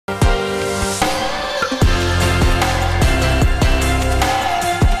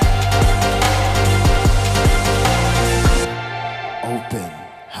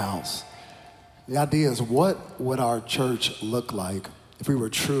The idea is, what would our church look like if we were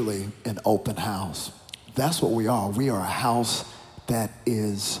truly an open house? That's what we are. We are a house that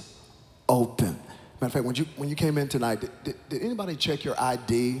is open. Matter of fact, when you came in tonight, did anybody check your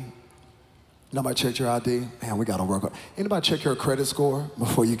ID? Nobody checked your ID? Man, we got to work on it. Anybody check your credit score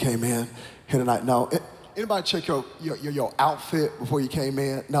before you came in here tonight? No. Anybody check your outfit before you came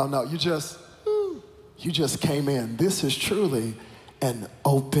in? No, you just came in. This is truly an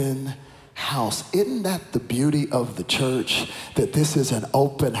open house. Isn't that the beauty of the church? That this is an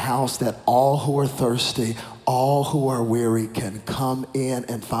open house, that all who are thirsty, all who are weary can come in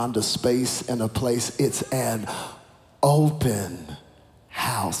and find a space and a place. It's an open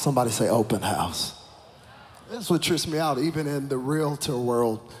house. Somebody say open house. That's what trips me out. Even in the realtor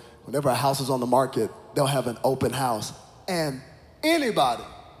world, whenever a house is on the market, they'll have an open house and anybody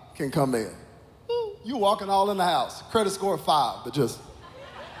can come in. You walking all in the house, credit score 5, but just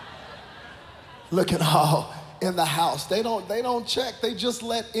looking all in the house. They don't check. They just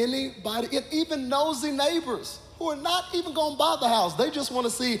let anybody in, even nosy neighbors who are not even going to buy the house. They just want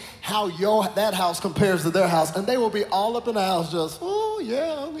to see how that house compares to their house, and they will be all up in the house just, oh,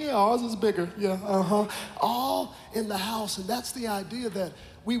 yeah, ours is bigger. Yeah, all in the house. And that's the idea, that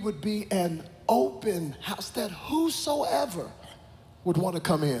we would be an open house, that whosoever would want to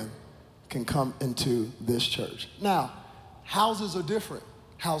come in can come into this church. Now, houses are different.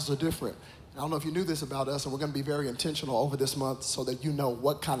 Houses are different. I don't know if you knew this about us, and we're going to be very intentional over this month so that you know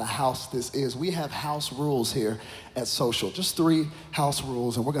what kind of house this is. We have house rules here at Social, just 3 house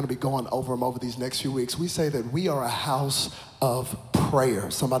rules, and we're going to be going over them over these next few weeks. We say that we are a house of prayer.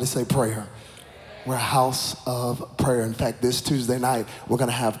 Somebody say prayer. We're a house of prayer. In fact, this Tuesday night, we're going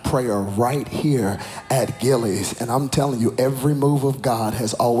to have prayer right here at Gillies. And I'm telling you, every move of God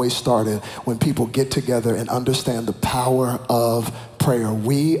has always started when people get together and understand the power of prayer.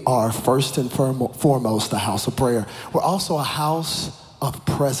 We are first and foremost a house of prayer. We're also a house of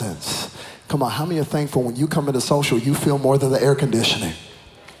presence. Come on, how many are thankful when you come into Social, you feel more than the air conditioning?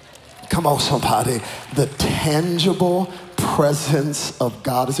 Come on, somebody. The tangible presence of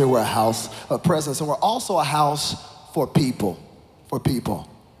God is here. We're a house of presence. And we're also a house for people.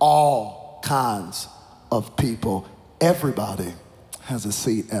 All kinds of people. Everybody has a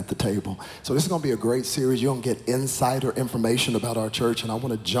seat at the table. So this is going to be a great series. You're going to get insider information about our church, and I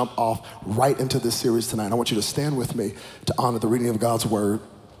want to jump off right into this series tonight. I want you to stand with me to honor the reading of God's word.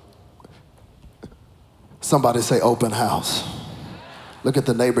 Somebody say open house. Look at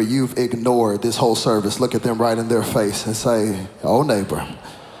the neighbor you've ignored this whole service. Look at them right in their face and say, oh, neighbor,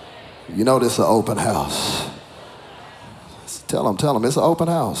 you know this is an open house. Tell them it's an open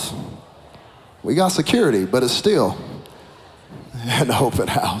house. We got security, but it's still an open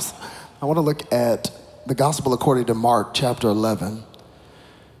house. I want to look at the gospel according to Mark chapter 11.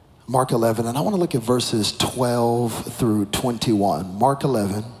 Mark 11, and I want to look at verses 12 through 21. Mark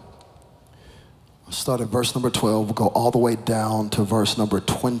 11. Start at verse number 12. We'll go all the way down to verse number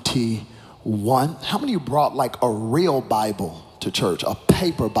 21. How many of you brought like a real Bible to church, a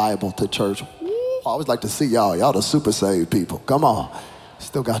paper Bible to church? Woo, I always like to see y'all. Y'all the super saved people. Come on.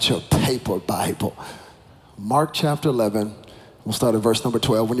 Still got your paper Bible. Mark chapter 11. We'll start at verse number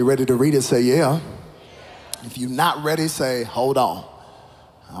 12. When you're ready to read it, say yeah. If you're not ready, say hold on.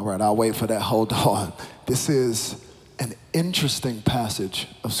 All right, I'll wait for that hold on. This is an interesting passage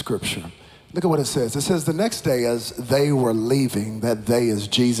of scripture. Look at what it says. It says, the next day as they were leaving, that they is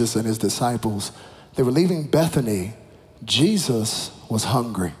Jesus and his disciples, they were leaving Bethany. Jesus was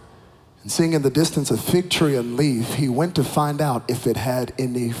hungry. And seeing in the distance a fig tree and leaf, he went to find out if it had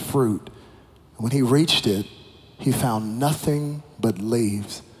any fruit. And when he reached it, he found nothing but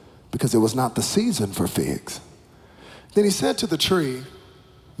leaves, because it was not the season for figs. Then he said to the tree,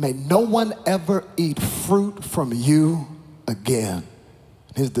 may no one ever eat fruit from you again.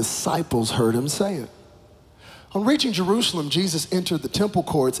 His disciples heard him say it. On reaching Jerusalem, Jesus entered the temple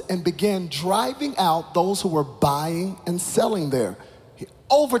courts and began driving out those who were buying and selling there. He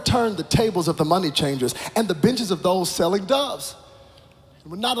overturned the tables of the money changers and the benches of those selling doves. He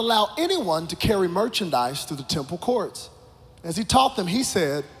would not allow anyone to carry merchandise through the temple courts. As he taught them, he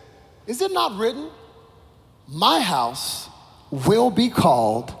said, is it not written, my house will be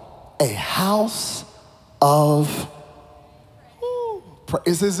called a house of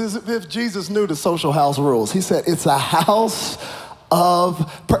It's as if Jesus knew the social house rules. He said it's a house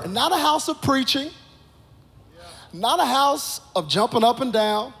of prayer, not a house of preaching, not a house of jumping up and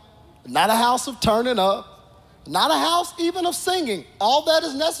down, not a house of turning up, not a house even of singing. All that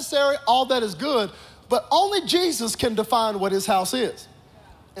is necessary, all that is good, but only Jesus can define what his house is.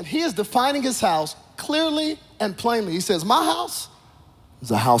 And he is defining his house clearly and plainly. He says, my house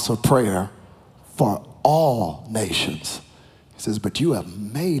is a house of prayer for all nations. He says, but you have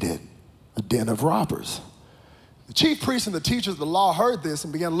made it a den of robbers. The chief priests and the teachers of the law heard this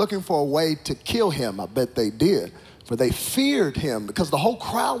and began looking for a way to kill him. I bet they did, for they feared him because the whole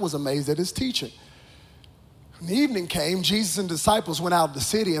crowd was amazed at his teaching. When the evening came, Jesus and disciples went out of the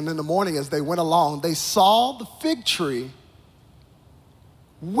city, and in the morning as they went along, they saw the fig tree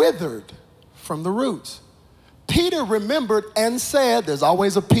withered from the roots. Peter remembered and said, there's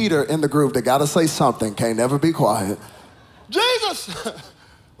always a Peter in the group that gotta say something, can't never be quiet. Jesus,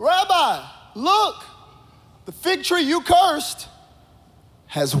 Rabbi, look, the fig tree you cursed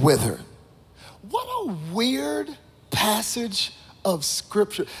has withered. What a weird passage of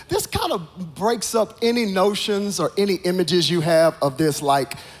scripture. This kind of breaks up any notions or any images you have of this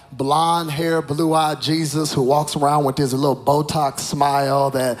like blonde hair, blue-eyed Jesus who walks around with this little Botox smile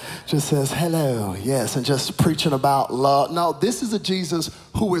that just says, hello, yes, and just preaching about love. No, this is a Jesus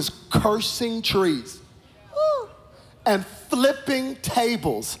who is cursing trees and flipping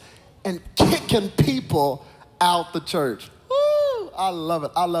tables and kicking people out the church. I love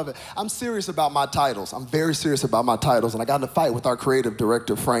it, I love it. I'm serious about my titles. I'm very serious about my titles, and I got in a fight with our creative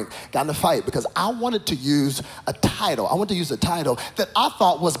director, Frank. Got in a fight because I wanted to use a title. I wanted to use a title that I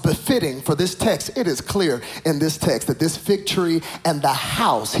thought was befitting for this text. It is clear in this text that this fig tree and the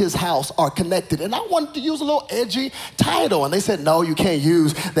house, his house, are connected. And I wanted to use a little edgy title, and they said, no, you can't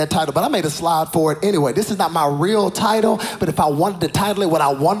use that title. But I made a slide for it anyway. This is not my real title, but if I wanted to title it what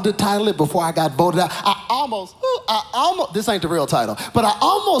I wanted to title it before I got voted out, I almost, this ain't the real title, but I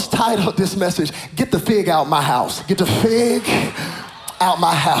almost titled this message, Get the Fig Out My House. Get the fig out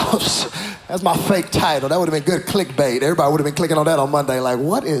my house. That's my fake title. That would have been good clickbait. Everybody would have been clicking on that on Monday like,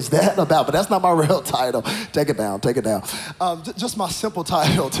 what is that about? But that's not my real title. Take it down, take it down. Just my simple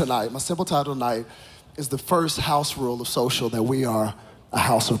title tonight. My simple title tonight is the first house rule of social, that we are a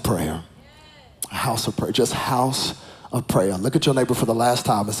house of prayer. A house of prayer, just house of prayer. Look at your neighbor for the last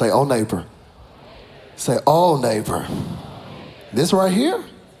time and say, oh neighbor. Say, oh neighbor. This right here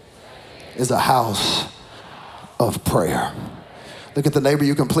is a house of prayer. Look at the neighbor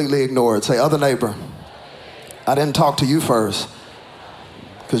you completely ignored. Say, other neighbor, I didn't talk to you first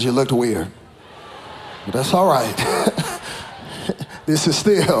because you looked weird. But that's all right. This is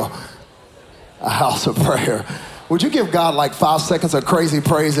still a house of prayer. Would you give God like 5 seconds of crazy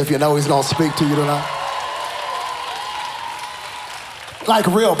praise if you know he's gonna speak to you tonight? Like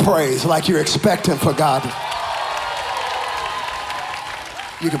real praise, like you're expecting for God.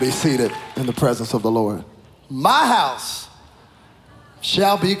 You can be seated in the presence of the Lord. My house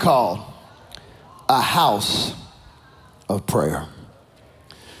shall be called a house of prayer.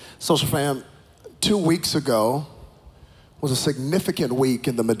 Social fam, 2 weeks ago was a significant week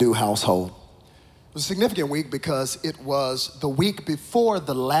in the Madu household. It was a significant week because it was the week before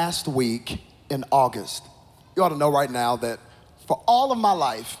the last week in August. You ought to know right now that for all of my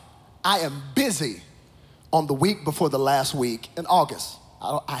life, I am busy on the week before the last week in August.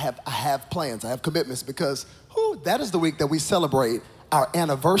 I have plans, I have commitments because that is the week that we celebrate our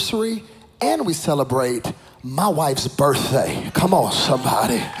anniversary and we celebrate my wife's birthday. Come on,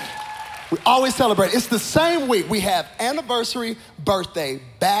 somebody. We always celebrate. It's the same week. We have anniversary, birthday,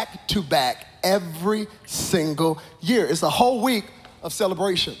 back to back every single year. It's a whole week of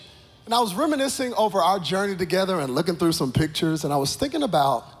celebration. And I was reminiscing over our journey together and looking through some pictures, and I was thinking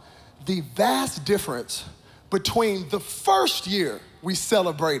about the vast difference between the first year we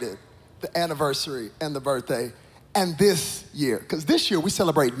celebrated the anniversary and the birthday and this year. Because this year we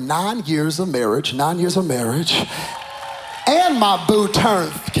celebrate 9 years of marriage, 9 years of marriage. And my boo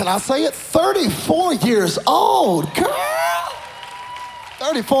turned, can I say it, 34 years old, girl.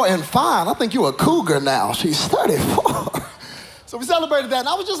 34 and fine. I think you a cougar now. She's 34. So we celebrated that, and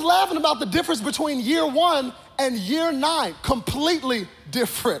I was just laughing about the difference between year 1 and year 9. Completely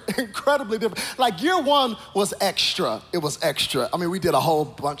different, incredibly different. Like year 1 was extra. It was extra. I mean, we did a whole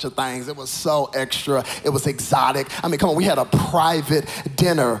bunch of things. It was so extra. It was exotic. I mean, come on, we had a private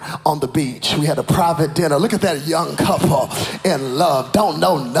dinner on the beach. We had a private dinner. Look at that young couple in love. Don't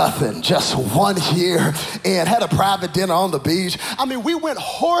know nothing. Just 1 year in. Had a private dinner on the beach. I mean, we went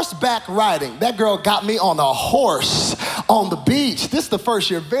horseback riding. That girl got me on a horse on the beach. This is the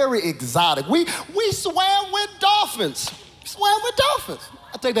first year. Very exotic. We swam with dolphins. Swam with dolphins.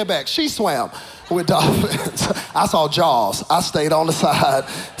 I take that back. She swam with dolphins. I saw Jaws. I stayed on the side.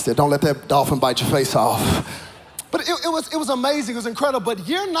 Said, don't let that dolphin bite your face off. But it was amazing. It was incredible. But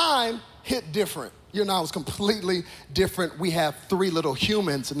year 9 hit different. Year 9 was completely different. We have 3 little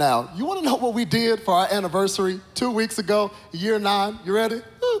humans now. You want to know what we did for our anniversary 2 weeks ago, year 9? You ready?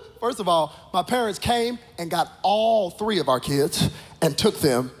 First of all, my parents came and got all 3 of our kids and took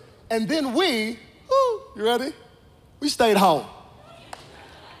them. And then we You ready? We stayed home.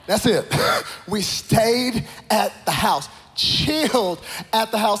 That's it. We stayed at the house, chilled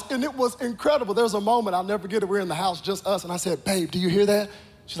at the house, and it was incredible. There was a moment, I'll never forget it, we were in the house, just us, and I said, babe, do you hear that?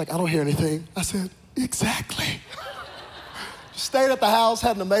 She's like, I don't hear anything. I said, exactly. Stayed at the house,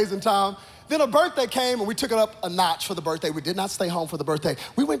 had an amazing time. Then a birthday came and we took it up a notch for the birthday. We did not stay home for the birthday.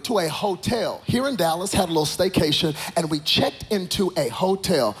 We went to a hotel here in Dallas, had a little staycation, and we checked into a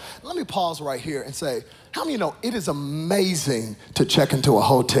hotel. Let me pause right here and say, how many of you know it is amazing to check into a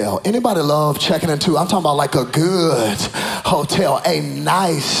hotel? Anybody love checking into, I'm talking about like a good hotel, a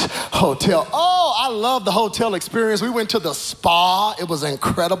nice hotel. Oh, I love the hotel experience. We went to the spa. It was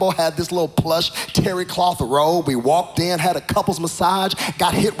incredible. Had this little plush terry cloth robe. We walked in, had a couples massage,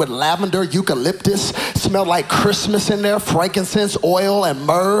 got hit with lavender, eucalyptus, smelled like Christmas in there, frankincense, oil, and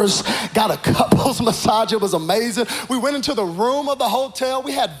myrrhs. Got a couples massage. It was amazing. We went into the room of the hotel.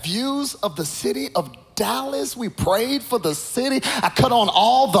 We had views of the city of Dallas. We prayed for the city. I cut on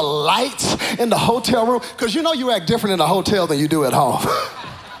all the lights in the hotel room because you know you act different in a hotel than you do at home.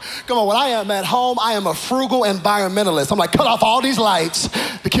 Come on, when I am at home, I am a frugal environmentalist. I'm like, cut off all these lights.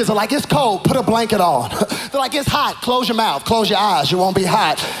 The kids are like, it's cold, put a blanket on. They're like, it's hot, close your mouth, close your eyes, you won't be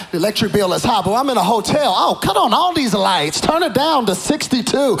hot. The electric bill is hot, but I'm in a hotel. Oh, cut on all these lights, turn it down to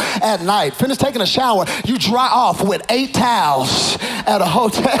 62 at night. Finish taking a shower, you dry off with 8 towels at a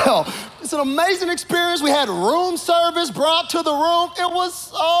hotel. It's an amazing experience. We had room service brought to the room. It was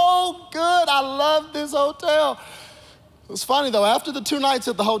so good. I love this hotel. It was funny though, after the 2 nights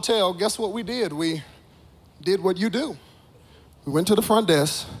at the hotel, guess what we did? We did what you do. We went to the front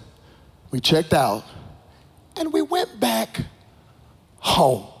desk, we checked out, and we went back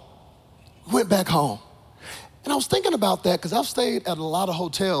home. We went back home. And I was thinking about that because I've stayed at a lot of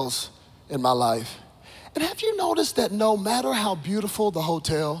hotels in my life. And have you noticed that no matter how beautiful the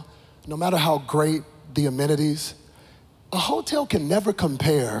hotel, no matter how great the amenities, a hotel can never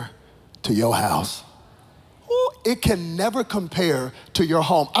compare to your house. It can never compare to your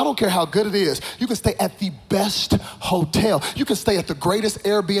home. I don't care how good it is. You can stay at the best hotel. You can stay at the greatest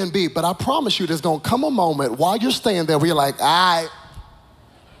Airbnb, but I promise you there's gonna come a moment while you're staying there where you're like, all right,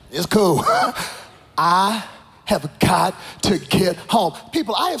 it's cool. I have got to get home.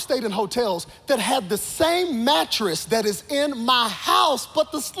 People, I have stayed in hotels that had the same mattress that is in my house,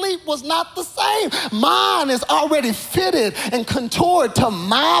 but the sleep was not the same. Mine is already fitted and contoured to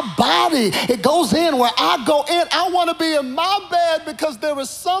my body. It goes in where I go in. I want to be in my bed because there is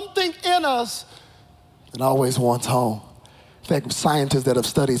something in us that always wants home. In fact, scientists that have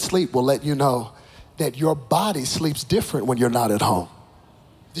studied sleep will let you know that your body sleeps different when you're not at home.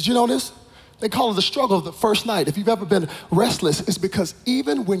 Did you know this? They call it the struggle of the first night. If you've ever been restless, it's because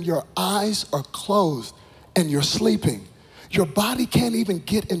even when your eyes are closed and you're sleeping, your body can't even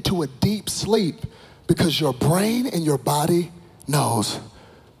get into a deep sleep because your brain and your body knows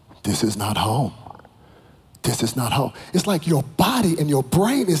this is not home. This is not home. It's like your body and your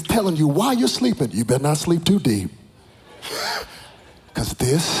brain is telling you while you're sleeping, you better not sleep too deep because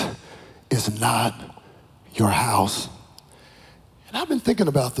this is not your house. And I've been thinking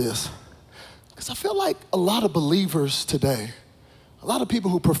about this. Because I feel like a lot of believers today, a lot of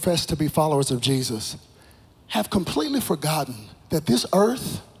people who profess to be followers of Jesus, have completely forgotten that this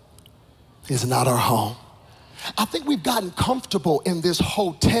earth is not our home. I think we've gotten comfortable in this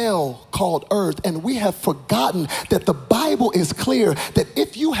hotel called earth, and we have forgotten that the Bible is clear that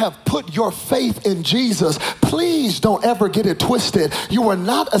if you have put your faith in Jesus, please don't ever get it twisted. You are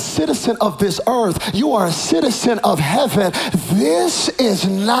not a citizen of this earth. You are a citizen of heaven. This is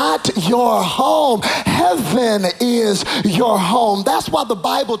not your home. Heaven is your home. That's why the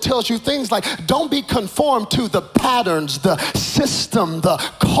Bible tells you things like, don't be conformed to the patterns, the system, the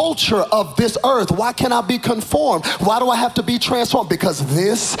culture of this earth. Why can't I be conformed? Why do I have to be transformed? Because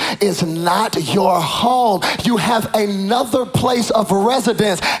this is not your home. You have another place of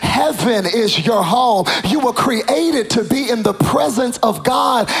residence. Heaven is your home. You were created to be in the presence of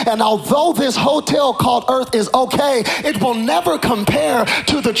God. And although this hotel called earth is okay, it will never compare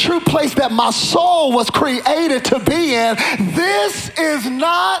to the true place that my soul was created to be in. This is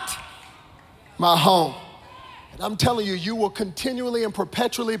not my home. I'm telling you, you will continually and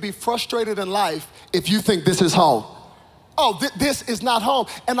perpetually be frustrated in life if you think this is home. Oh, this is not home.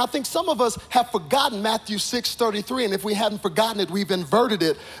 And I think some of us have forgotten Matthew 6:33, and if we haven't forgotten it, we've inverted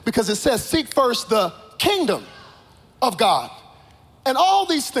it because it says, seek first the kingdom of God And all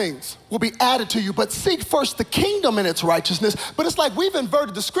these things will be added to you, but seek first the kingdom and its righteousness. But it's like we've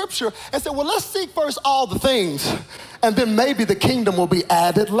inverted the scripture and said, well, let's seek first all the things, and then maybe the kingdom will be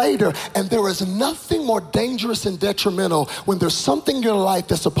added later. And there is nothing more dangerous and detrimental when there's something in your life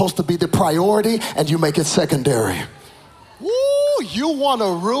that's supposed to be the priority and you make it secondary. Woo, you want to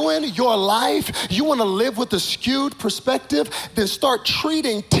ruin your life? You want to live with a skewed perspective? Then start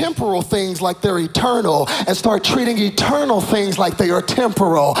treating temporal things like they're eternal and start treating eternal things like they are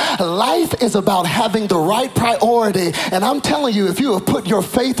temporal. Life is about having the right priority. And I'm telling you, if you have put your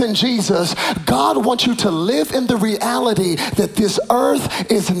faith in Jesus, God wants you to live in the reality that this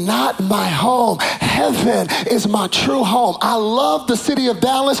earth is not my home. Heaven is my true home. I love the city of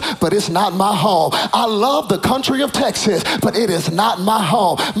Dallas, but it's not my home. I love the country of Texas, but it is not my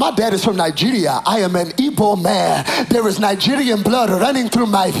home. My dad is from Nigeria. I am an Igbo man. There is Nigerian blood running through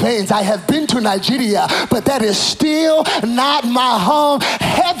my veins. I have been to Nigeria, but that is still not my home.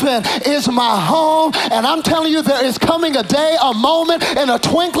 Heaven is my home. And I'm telling you, there is coming a day, a moment, in a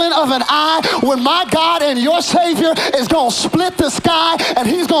twinkling of an eye when my God and your Savior is going to split the sky and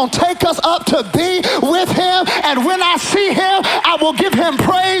he's going to take us up to be with him. And when I see him, I will give him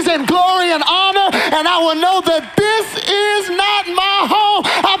praise and glory and honor, and I will know that this is not my home.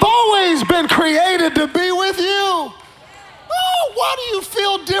 I've always been created to be with you. Oh, why do you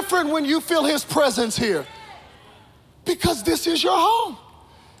feel different when you feel his presence here? Because this is your home.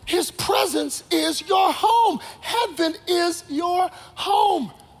 His presence is your home. Heaven is your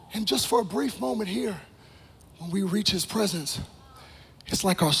home. And just for a brief moment here, when we reach his presence, it's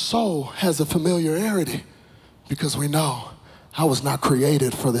like our soul has a familiarity because we know I was not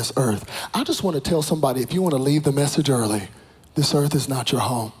created for this earth. I just want to tell somebody, if you want to leave the message early, this earth is not your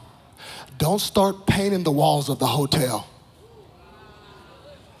home. Don't start painting the walls of the hotel,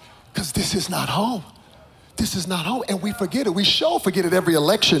 because this is not home. This is not home. And we forget it. We sure forget it every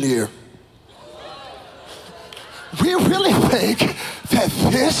election year. We really think that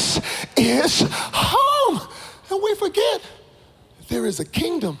this is home. And we forget there is a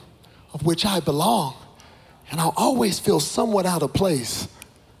kingdom of which I belong. And I'll always feel somewhat out of place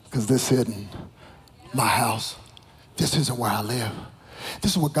because this isn't my house. This isn't where I live.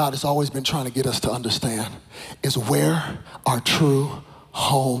 This is what God has always been trying to get us to understand, is where our true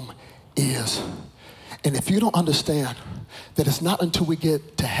home is. And if you don't understand that it's not until we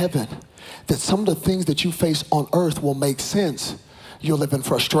get to heaven that some of the things that you face on earth will make sense, you'll live in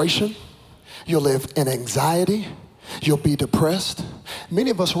frustration, you'll live in anxiety, you'll be depressed. Many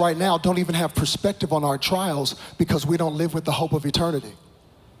of us right now don't even have perspective on our trials because we don't live with the hope of eternity.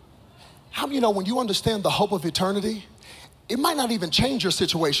 How many of you know when you understand the hope of eternity, it might not even change your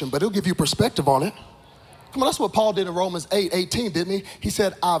situation, but it'll give you perspective on it. Come on, that's what Paul did in Romans 8:18, didn't he? He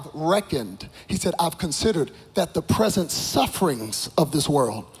said, I've reckoned, he said, I've considered that the present sufferings of this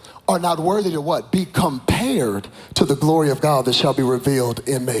world are not worthy to what? Be compared to the glory of God that shall be revealed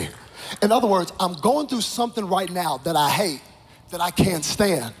in me. In other words, I'm going through something right now that I hate, that I can't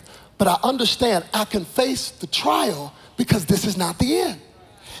stand, but I understand I can face the trial because this is not the end.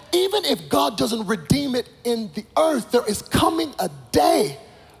 Even if God doesn't redeem it in the earth, there is coming a day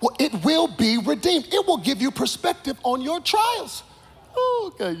where it will be redeemed. It will give you perspective on your trials.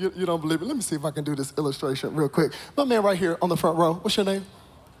 Oh, okay, you don't believe it. Let me see if I can do this illustration real quick. My man right here on the front row, what's your name?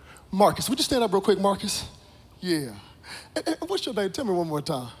 Marcus. Would you stand up real quick, Marcus? Yeah. And what's your name? Tell me one more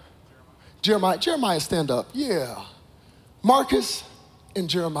time. Jeremiah. Jeremiah, stand up. Yeah. Marcus and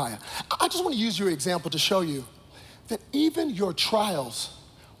Jeremiah. I just want to use your example to show you that even your trials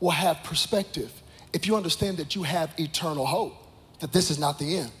will have perspective if you understand that you have eternal hope, that this is not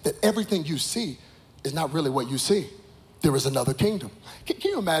the end, that everything you see is not really what you see. There is another kingdom. Can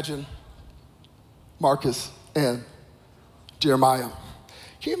you imagine Marcus and Jeremiah?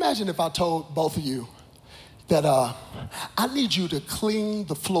 Can you imagine if I told both of you that I need you to clean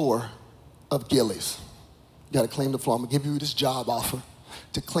the floor of Gillies? You gotta clean the floor. I'm gonna give you this job offer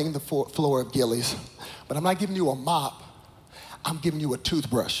to clean the floor of Gillies, but I'm not giving you a mop, I'm giving you a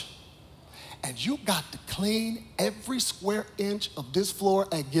toothbrush. And you got to clean every square inch of this floor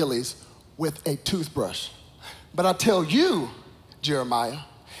at Gillies with a toothbrush. But I tell you, Jeremiah,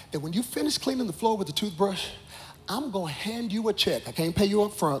 that when you finish cleaning the floor with the toothbrush, I'm gonna hand you a check. I can't pay you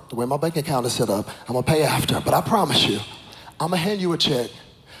up front, the way my bank account is set up. I'm gonna pay after, but I promise you, I'm gonna hand you a check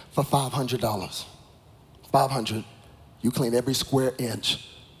for $500. 500, you clean every square inch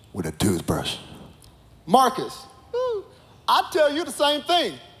with a toothbrush. Marcus, I tell you the same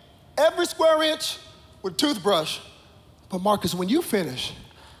thing. Every square inch with a toothbrush. But Marcus, when you finish,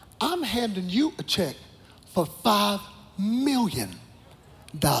 I'm handing you a check for $5 million.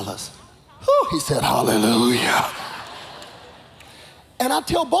 He said, hallelujah. And I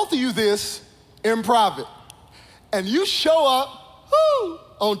tell both of you this in private. And you show up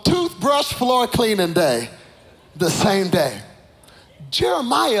on toothbrush floor cleaning day the same day.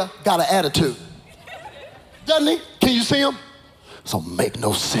 Jeremiah got an attitude, doesn't he? Can you see him? So make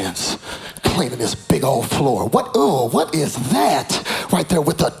no sense cleaning this big old floor. What is that? Right there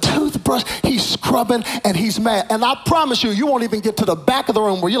with a toothbrush, he's scrubbing and he's mad. And I promise you, you won't even get to the back of the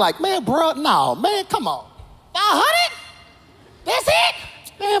room where you're like, man, bro, no, man, come on. 500? That's it?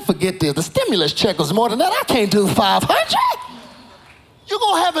 Man, forget this. The stimulus check was more than that. I can't do 500. You're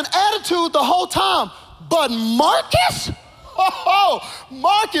gonna have an attitude the whole time. But Marcus?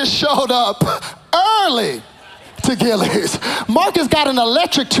 Marcus showed up early to Gillies. Marcus got an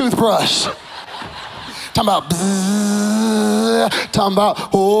electric toothbrush. Talking about bzzz, talking about,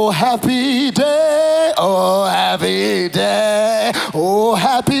 oh, happy day, oh, happy day, oh,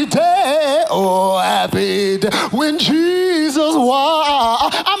 happy day, oh, happy day, when Jesus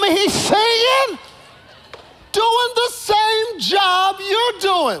was. I mean, he's singing, doing the same job you're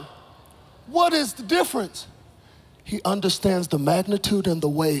doing. What is the difference? He understands the magnitude and the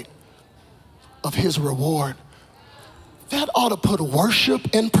weight of his reward. That ought to put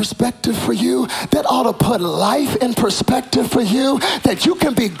worship in perspective for you. That ought to put life in perspective for you. That you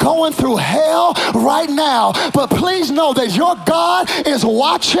can be going through hell right now, but please know that your God is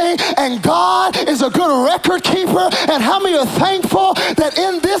watching and God is a good record keeper. And how many are thankful that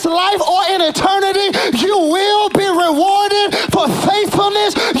in this life or in eternity, you will be rewarded for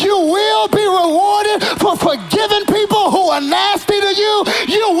faithfulness. You will be rewarded for forgiving people who are nasty to you.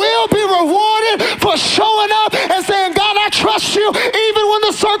 You will be rewarded for showing up and saying, God, I trust you even when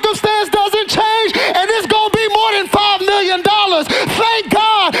the circumstance doesn't change, and it's going to be more than $5 million. Thank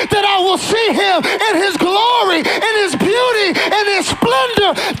God that I will see him in his glory, in his beauty, in his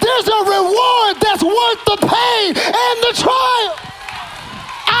splendor. There's a reward that's worth the pain and the trial.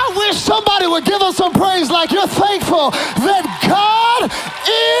 I wish somebody would give us some praise like you're thankful that God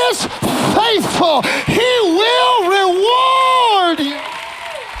is faithful. He will reward you.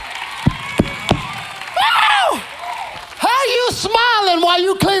 How you smiling while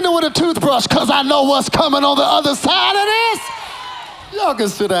you cleaning with a toothbrush? Because I know what's coming on the other side of this. Y'all can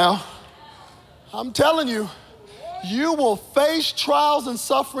sit down. I'm telling you, you will face trials and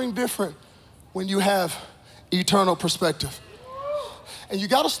suffering different when you have eternal perspective. And you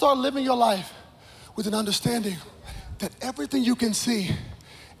got to start living your life with an understanding that everything you can see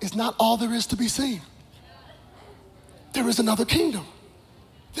is not all there is to be seen. There is another kingdom.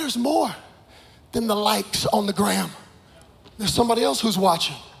 There's more than the likes on the gram. There's somebody else who's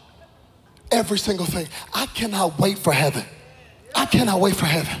watching every single thing. I cannot wait for heaven. I cannot wait for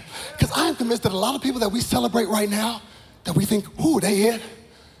heaven. Because I am convinced that a lot of people that we celebrate right now, that we think, ooh, they it.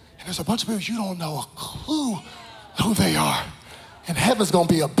 And there's a bunch of people you don't know a clue who they are. And heaven's going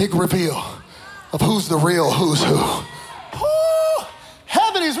to be a big reveal of who's the real who's who. Ooh,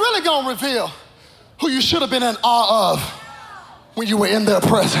 heaven is really going to reveal who you should have been in awe of when you were in their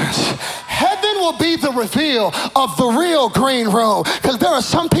presence. Heaven will be the reveal of the real green room, because there are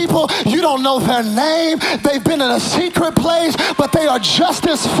some people you don't know their name. They've been in a secret place, but they are just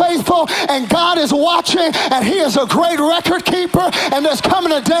as faithful, and God is watching, and he is a great record keeper. And there's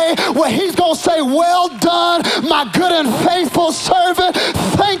coming a day where he's going to say, well done, my good and faithful servant.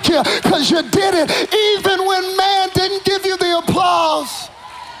 Thank you, because you did it even when man didn't give you the applause.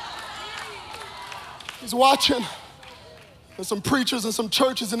 He's watching. There's some preachers and some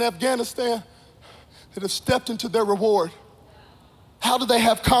churches in Afghanistan that have stepped into their reward. How do they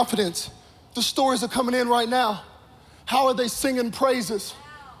have confidence? The stories are coming in right now. How are they singing praises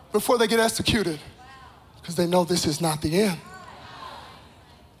before they get executed? Because they know this is not the end.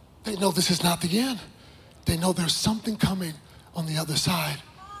 They know this is not the end. They know there's something coming on the other side.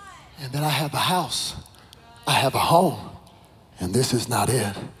 And that I have a house, I have a home, and this is not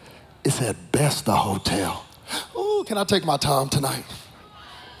it. It's at best a hotel. Ooh, can I take my time tonight?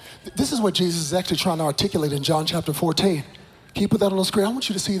 This is what Jesus is actually trying to articulate in John chapter 14. Can you put that on the screen? I want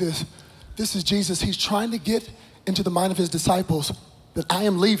you to see this. This is Jesus. He's trying to get into the mind of his disciples that I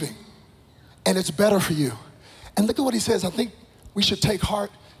am leaving, and it's better for you. And look at what he says. I think we should take heart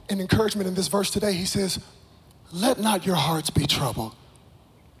and encouragement in this verse today. He says, let not your hearts be troubled.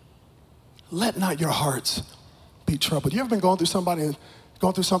 Let not your hearts be troubled. You ever been going through something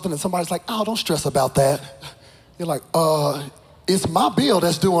and somebody's like, oh, don't stress about that. You're like, it's my bill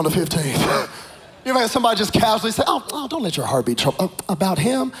that's due on the 15th. You ever had somebody just casually say, oh, don't let your heart be troubled. About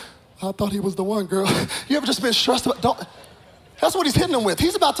him? I thought he was the one, girl. You ever just been stressed about, that's what he's hitting them with.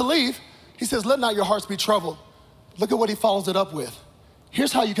 He's about to leave. He says, let not your hearts be troubled. Look at what he follows it up with.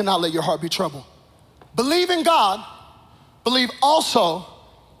 Here's how you cannot let your heart be troubled. Believe in God, believe also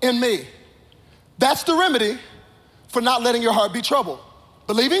in me. That's the remedy for not letting your heart be troubled.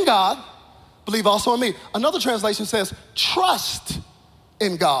 Believe in God, believe also in me. Another translation says, trust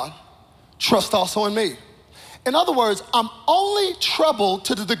in God, trust also in me. In other words, I'm only troubled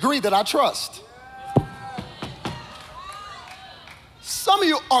to the degree that I trust. Some of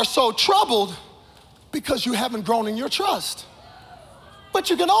you are so troubled because you haven't grown in your trust. But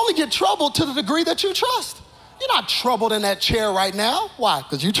you can only get troubled to the degree that you trust. You're not troubled in that chair right now. Why?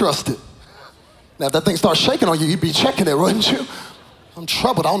 Because you trust it. Now, if that thing starts shaking on you, you'd be checking it, wouldn't you? I'm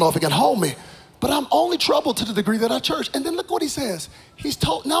troubled. I don't know if it can hold me. But I'm only troubled to the degree that I trust. And then look what he says.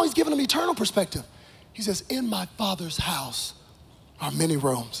 Now he's giving them eternal perspective. He says, in my Father's house are many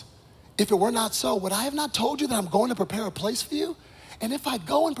rooms. If it were not so, would I have not told you that I'm going to prepare a place for you? And if I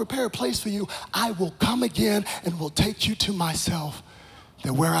go and prepare a place for you, I will come again and will take you to myself,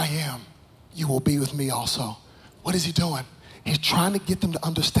 that where I am, you will be with me also. What is he doing? He's trying to get them to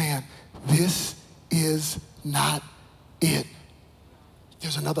understand this is not it.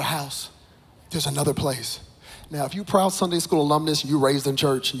 There's another house. There's another place. Now, if you're proud Sunday school alumnus, you raised in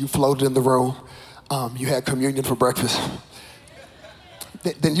church, you floated in the room, you had communion for breakfast,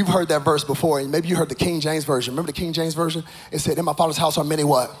 then you've heard that verse before, and maybe you heard the King James Version. Remember the King James Version? It said, in my Father's house are many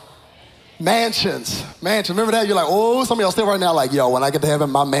what? Mansions. Mansions. Remember that? You're like, oh, some of y'all still right now like, yo, when I get to heaven,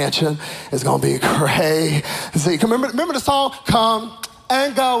 my mansion is going to be crazy. Remember the song? Come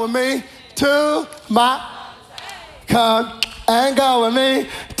and go with me to my... Come and go with me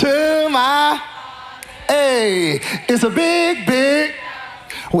to my... Hey, it's a big, big...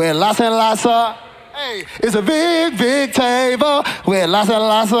 with lots and lots of... Hey, it's a big, big table with lots and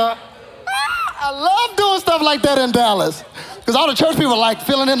lots of... I love doing stuff like that in Dallas. Because all the church people like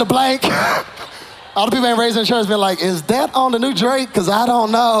filling in the blank. All the people ain't raised in church been like, is that on the new Drake? Because I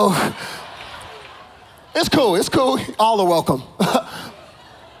don't know. It's cool, it's cool. All are welcome.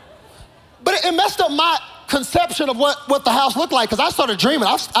 But it messed up my conception of what the house looked like, because I started dreaming.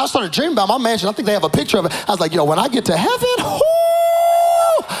 I started dreaming about my mansion. I think they have a picture of it. I was like, yo, when I get to heaven,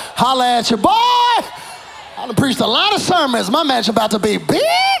 whoo, holla at your boy. I done preached a lot of sermons. My mansion about to be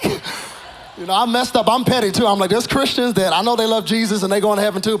big. You know, I messed up. I'm petty too. I'm like, there's Christians that I know they love Jesus and they going to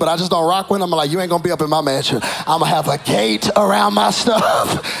heaven too, but I just don't rock with them. I'm like, you ain't gonna be up in my mansion. I'm gonna have a gate around my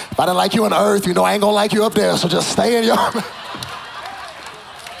stuff. If I didn't like you on earth, you know I ain't gonna like you up there, so just stay in your...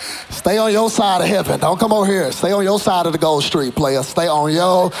 Stay on your side of heaven. Don't come over here. Stay on your side of the Gold Street, player. Stay on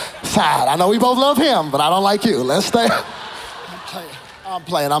your side. I know we both love him, but I don't like you. Let's stay. I'm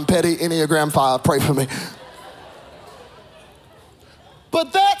playing. I'm petty. Enneagram 5. Pray for me.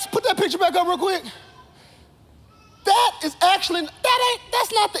 But put that picture back up real quick. That is actually,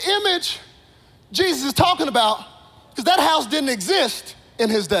 that's not the image Jesus is talking about, because that house didn't exist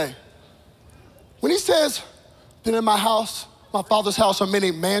in his day. When he says that in my house, my Father's house are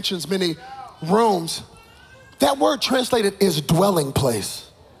many mansions, many rooms, that word translated is dwelling place.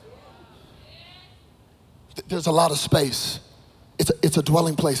 There's a lot of space. It's a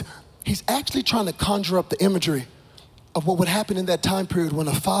dwelling place. He's actually trying to conjure up the imagery of what would happen in that time period when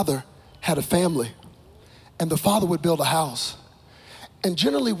a father had a family and the father would build a house. And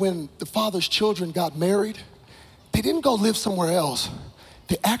generally when the father's children got married, they didn't go live somewhere else.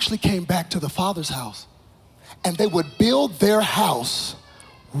 They actually came back to the father's house. And they would build their house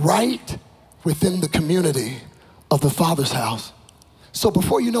right within the community of the Father's house. So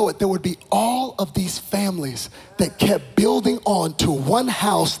before you know it, there would be all of these families that kept building on to one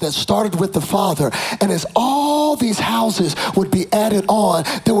house that started with the Father. And as all these houses would be added on,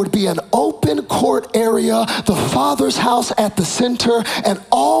 there would be an open court area, the Father's house at the center, and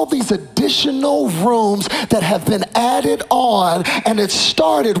all these additional rooms that have been added on. And it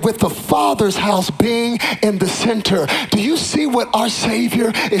started with the Father's house being in the center. Do you see what our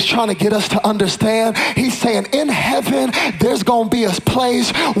Savior is trying to get us to understand? He's saying in heaven, there's going to be a place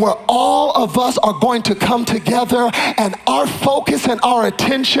where all of us are going to come together, and our focus and our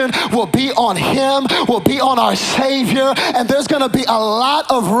attention will be on him, will be on our Savior, and there's going to be a lot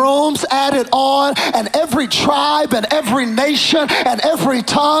of rooms added on, and every tribe and every nation and every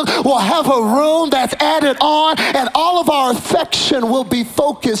tongue will have a room that's added on, and all of our affection will be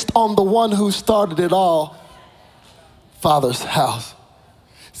focused on the one who started it all, Father's house.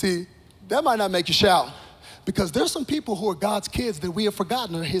 See, that might not make you shout, because there's some people who are God's kids that we have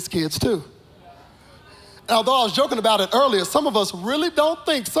forgotten are his kids too. And although I was joking about it earlier, some of us really don't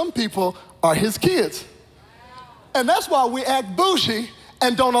think some people are his kids. And that's why we act bougie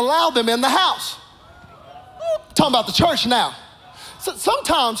and don't allow them in the house. I'm talking about the church now. So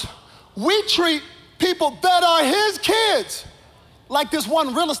sometimes we treat people that are his kids like this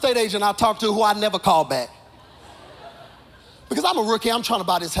one real estate agent I talked to who I never called back. because I'm a rookie, I'm trying to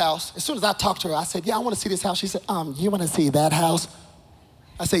buy this house. As soon as I talked to her, I said, yeah, I want to see this house. She said, you want to see that house?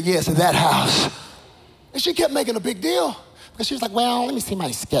 I said, yes, that house. And she kept making a big deal. Because she was like, well, let me see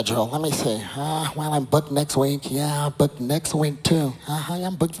my schedule. Let me see. Well, I'm booked next week. Yeah, I'm booked next week too. Yeah,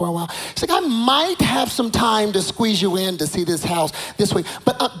 I'm booked for a while. She's like, I might have some time to squeeze you in to see this house this week.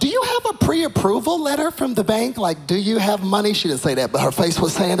 But do you have a pre-approval letter from the bank? Like, do you have money? She didn't say that, but her face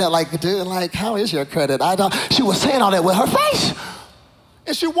was saying that. Like, dude, like, how is your credit? I don't. She was saying all that with her face.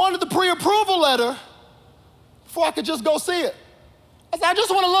 And she wanted the pre-approval letter before I could just go see it. I said, I just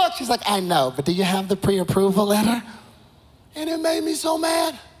want to look. She's like, I know, but do you have the pre-approval letter? And it made me so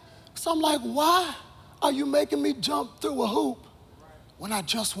mad. So I'm like, why are you making me jump through a hoop when I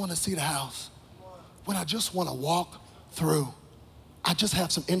just want to see the house? When I just want to walk through? I just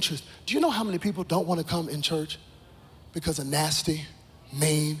have some interest. Do you know how many people don't want to come in church? Because of nasty,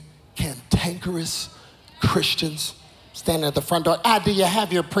 mean, cantankerous Christians standing at the front door. Do you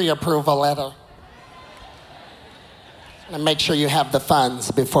have your pre-approval letter? And make sure you have the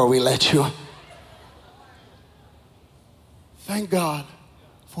funds before we let you. Thank God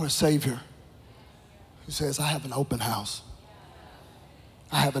for a Savior who says, I have an open house.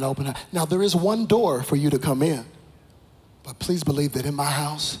 I have an open house. Now, there is one door for you to come in, but please believe that in my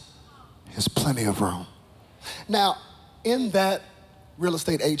house is plenty of room. Now, in that real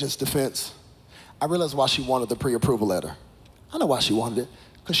estate agent's defense, I realized why she wanted the pre-approval letter. I know why she wanted it,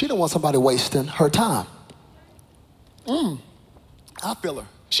 because she didn't want somebody wasting her time. I feel her.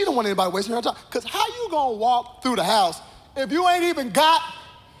 She don't want anybody wasting her time, because how you gonna walk through the house if you ain't even got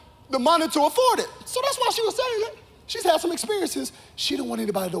the money to afford it? So that's why she was saying that. She's had some experiences. She didn't want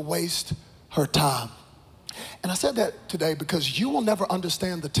anybody to waste her time. And I said that today because you will never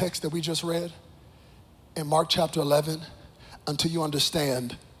understand the text that we just read in Mark chapter 11 until you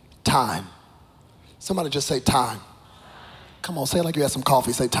understand time. Somebody just say time. Come on, say it like you had some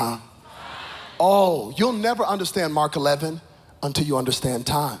coffee. Say time. Oh, you'll never understand Mark 11 until you understand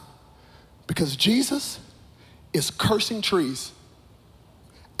time. Because Jesus is cursing trees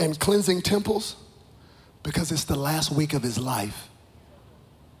and cleansing temples because it's the last week of his life.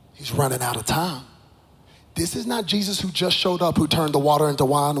 He's running out of time. This is not Jesus who just showed up, who turned the water into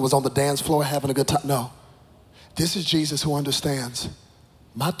wine and was on the dance floor having a good time. No, this is Jesus who understands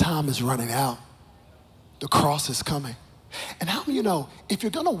my time is running out. The cross is coming. And how do you know, if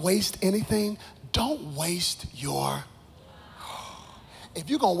you're gonna waste anything, don't waste your. If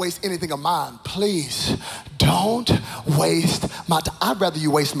you're gonna waste anything of mine, please don't waste my time. I'd rather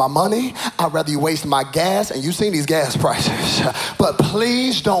you waste my money. I'd rather you waste my gas, and you've seen these gas prices. But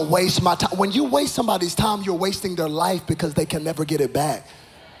please don't waste my time. When you waste somebody's time, you're wasting their life because they can never get it back.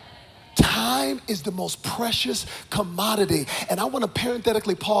 Time is the most precious commodity. And I want to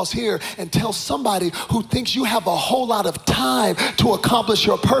parenthetically pause here and tell somebody who thinks you have a whole lot of time to accomplish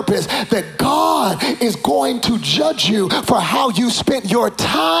your purpose that God is going to judge you for how you spent your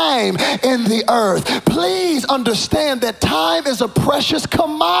time in the earth. Please understand that time is a precious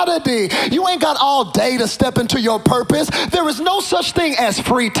commodity. You ain't got all day to step into your purpose. There is no such thing as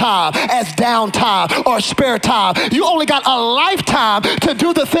free time, as downtime, or spare time. You only got a lifetime to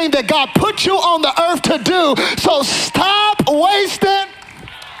do the thing that God put you on the earth to do. So stop wasting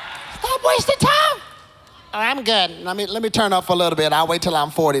time. I'm good. Let me turn up a little bit. I'll wait till I'm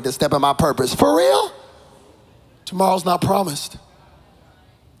 40 to step in my purpose. For real? Tomorrow's not promised.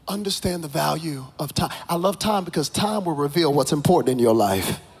 Understand the value of time. I love time because time will reveal what's important in your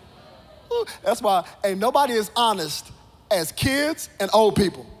life. That's why ain't nobody as honest as kids and old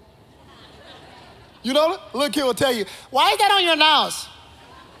people. You know, a little kid will tell you, why is that on your nose?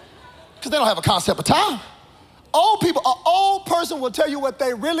 Because they don't have a concept of time. Old people, an old person will tell you what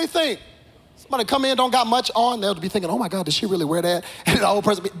they really think. Somebody come in, don't got much on, they'll be thinking, oh my God, did she really wear that? And the old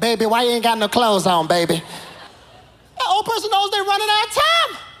person, baby, why you ain't got no clothes on, baby? That old person knows they're running out of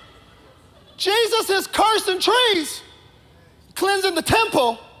time. Jesus is cursing trees, cleansing the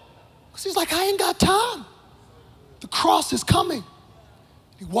temple, because he's like, I ain't got time. The cross is coming.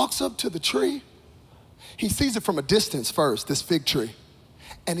 He walks up to the tree. He sees it from a distance first, this fig tree.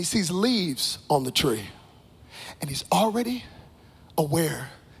 And he sees leaves on the tree. And he's already aware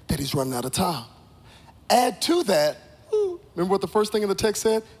that he's running out of time. Add to that, remember what the first thing in the text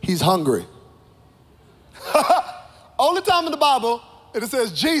said? He's hungry. Only time in the Bible that it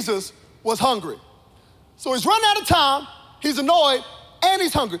says Jesus was hungry. So he's running out of time, he's annoyed, and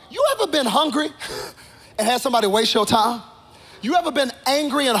he's hungry. You ever been hungry and had somebody waste your time? You ever been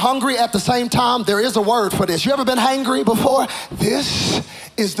angry and hungry at the same time? There is a word for this. You ever been hangry before? This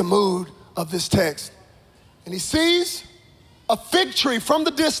is the mood of this text. And he sees a fig tree from the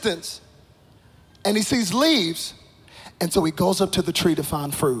distance, and he sees leaves, And so he goes up to the tree to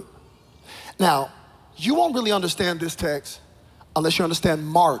find fruit. Now, you won't really understand this text unless you understand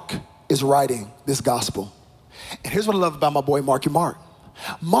Mark is writing this gospel. And here's what I love about my boy Marky Mark.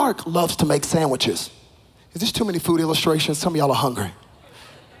 Mark loves to make sandwiches. Is this too many food illustrations? Some of y'all are hungry.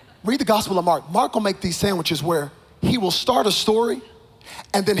 Read the Gospel of Mark. Mark will make these sandwiches where he will start a story,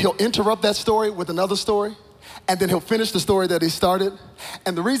 and then he'll interrupt that story with another story, and then he'll finish the story that he started.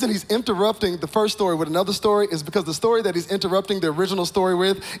 And the reason he's interrupting the first story with another story is because the story that he's interrupting the original story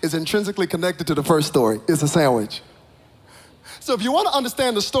with is intrinsically connected to the first story. It's a sandwich. So if you want to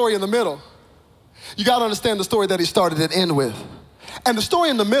understand the story in the middle, you got to understand the story that he started and end with. And the story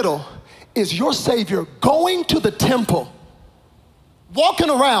in the middle is your Savior going to the temple, walking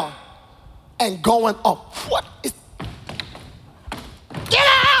around and going, oh, what is, get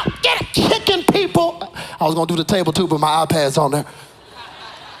out, get it, kicking people. I was going to do the table too, but my iPad's on there.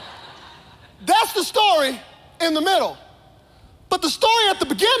 That's the story in the middle. But the story at the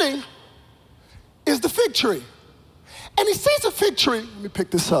beginning is the fig tree. And he sees a fig tree. Let me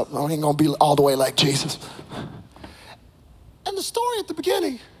pick this up. I ain't going to be all the way like Jesus. And the story at the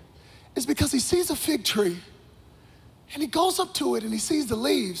beginning is because he sees a fig tree and he goes up to it and he sees the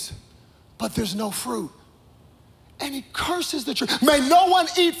leaves, but there's no fruit. And he curses the tree. May no one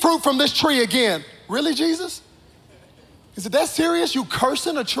eat fruit from this tree again. Really, Jesus? Is it that serious? You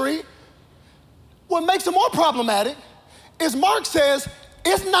cursing a tree? What makes it more problematic is Mark says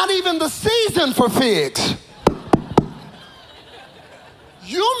it's not even the season for figs.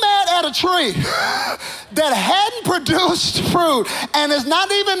 You mad at a tree that hadn't produced fruit and it's not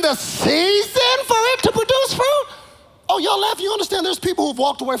even the season for it to produce fruit? Oh, y'all laugh, you understand there's people who've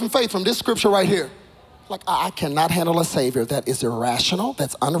walked away from faith from this scripture right here. Like, I cannot handle a Savior that is irrational,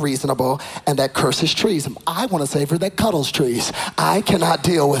 that's unreasonable, and that curses trees. I want a Savior that cuddles trees. I cannot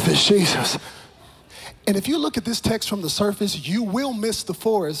deal with this Jesus. And if you look at this text from the surface, you will miss the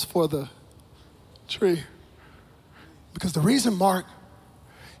forest for the tree. Because the reason Mark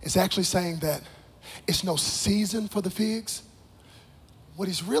is actually saying that it's no season for the figs, what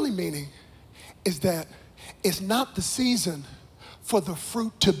he's really meaning is that it's not the season for the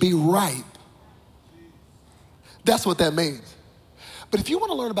fruit to be ripe. That's what that means. But if you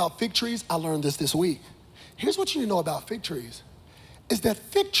want to learn about fig trees, I learned this week. Here's what you need to know about fig trees, is that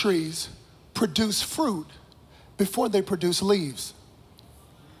fig trees produce fruit before they produce leaves.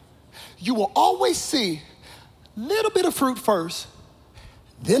 You will always see a little bit of fruit first,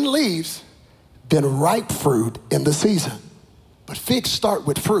 then leaves, then ripe fruit in the season. But figs start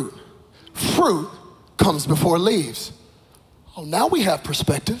with fruit. Fruit comes before leaves. Oh, now we have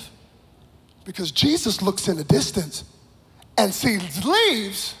perspective, because Jesus looks in the distance and sees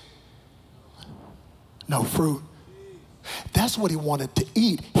leaves, no fruit. That's what he wanted to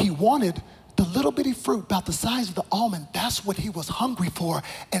eat. He wanted the little bitty fruit about the size of the almond. That's what he was hungry for.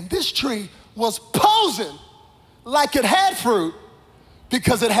 And this tree was posing like it had fruit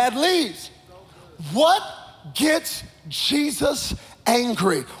because it had leaves. What gets Jesus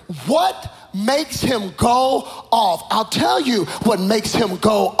angry? What makes him go off? I'll tell you what makes him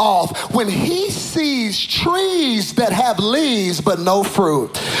go off. When he sees trees that have leaves but no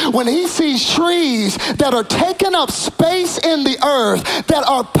fruit, when he sees trees that are taking up space in the earth, that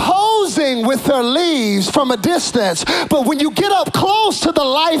are posing with their leaves from a distance, but when you get up close to the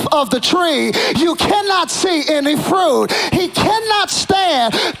life of the tree, you cannot see any fruit. He cannot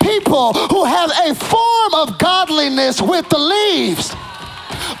stand people who have a form of godliness with the leaves.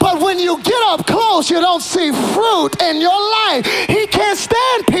 But when you get up close, you don't see fruit in your life. He can't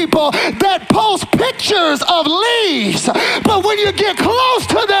stand people that post pictures of leaves. But when you get close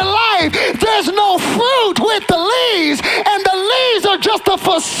to their life, there's no fruit with the leaves. And the leaves are just a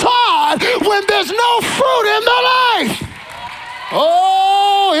facade when there's no fruit in their life.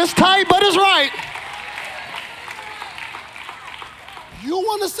 Oh, it's tight, but it's right. You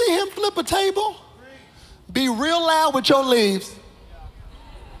want to see him flip a table? Be real loud with your leaves.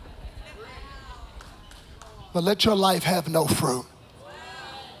 But let your life have no fruit.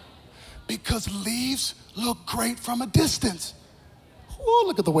 Because leaves look great from a distance. Oh,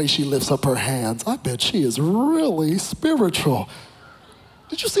 look at the way she lifts up her hands. I bet she is really spiritual.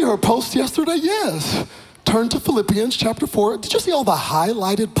 Did you see her post yesterday? Yes. Turn to Philippians chapter 4. Did you see all the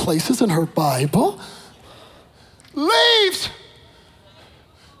highlighted places in her Bible? Leaves.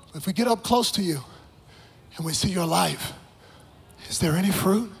 If we get up close to you and we see your life, is there any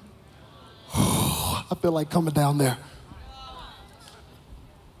fruit? Oh, I feel like coming down there.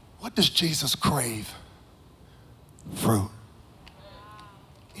 What does Jesus crave? Fruit.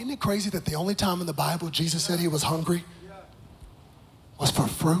 Isn't it crazy that the only time in the Bible Jesus said he was hungry was for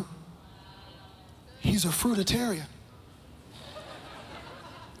fruit? He's a fruitarian.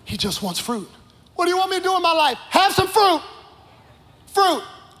 He just wants fruit. What do you want me to do in my life? Have some fruit. Fruit.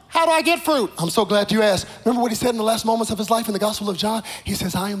 How do I get fruit? I'm so glad you asked. Remember what he said in the last moments of his life in the Gospel of John? He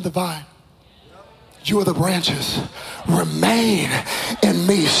says, I am the vine. You are the branches. Remain in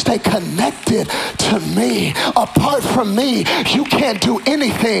me. Stay connected to me. Apart from me, you can't do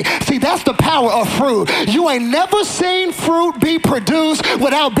anything. See, that's the power of fruit. You ain't never seen fruit be produced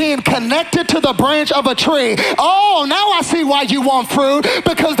without being connected to the branch of a tree. Oh, now I see why you want fruit,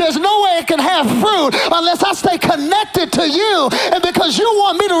 because there's no way it can have fruit unless I stay connected to you. And because you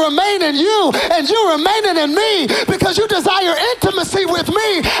want me to remain in you and you remaining in me, because you desire intimacy with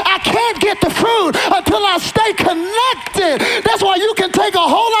me, I can't get the fruit until I stay connected. That's why you can take a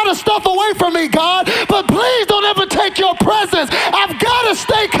whole lot of stuff away from me, God, but please don't ever take your presence. I've got to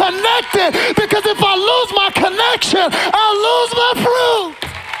stay connected, because if I lose my connection, I'll lose my fruit.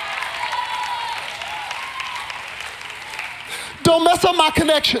 Don't mess up my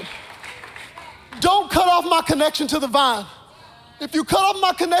connection. Don't cut off my connection to the vine. If you cut off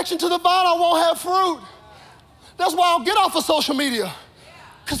my connection to the vine, I won't have fruit. That's why I'll get off of social media,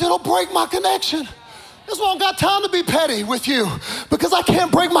 because it'll break my connection. That's why I don't got time to be petty with you, because I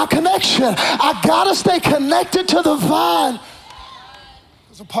can't break my connection. I gotta stay connected to the vine.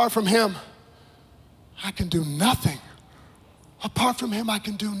 Because apart from him, I can do nothing. Apart from him, I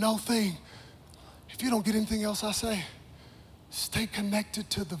can do no thing. If you don't get anything else I say, stay connected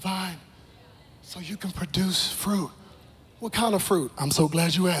to the vine so you can produce fruit. What kind of fruit? I'm so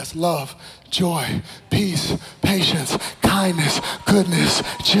glad you asked. Love, joy, peace, patience, kindness, goodness,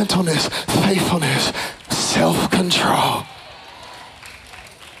 gentleness, faithfulness, self-control.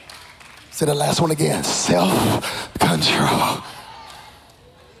 Say the last one again. Self-control.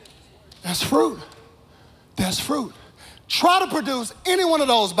 That's fruit. That's fruit. Try to produce any one of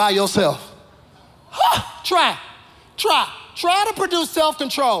those by yourself. Try to produce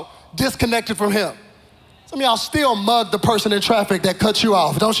self-control disconnected from him. Some of y'all still mug the person in traffic that cuts you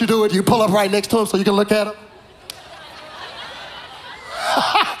off. Don't you do it? You pull up right next to him so you can look at him.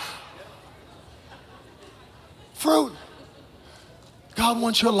 Fruit. God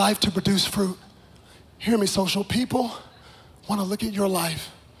wants your life to produce fruit. Hear me, social. People want to look at your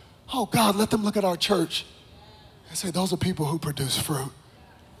life. Oh, God, let them look at our church and say, those are people who produce fruit.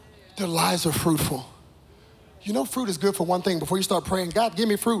 Their lives are fruitful. You know, fruit is good for one thing. Before you start praying, God, give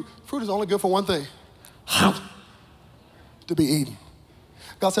me fruit. Fruit is only good for one thing. To be eaten.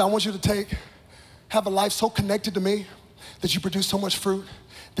 God said, I want you to have a life so connected to me that you produce so much fruit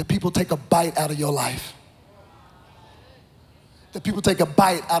that people take a bite out of your life. That people take a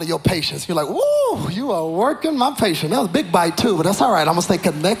bite out of your patience. You're like, woo, you are working my patience. That was a big bite too, but that's all right. I'm gonna stay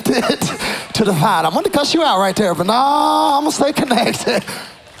connected to the vine. I'm gonna cuss you out right there, but no, I'm gonna stay connected.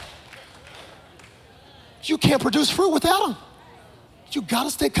 You can't produce fruit without him. You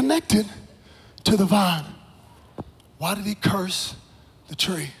gotta stay connected to the vine. Why did he curse the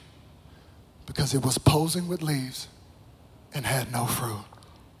tree? Because it was posing with leaves and had no fruit.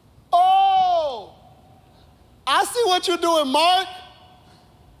 Oh, I see what you're doing, Mark.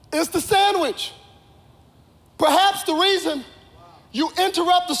 It's the sandwich. Perhaps the reason you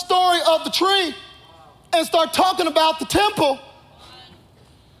interrupt the story of the tree and start talking about the temple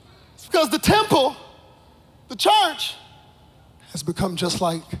is because the temple, the church, has become just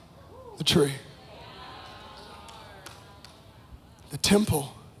like the tree. The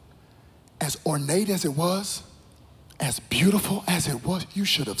temple, as ornate as it was, as beautiful as it was, you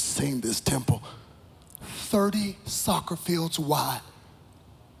should have seen this temple. 30 soccer fields wide,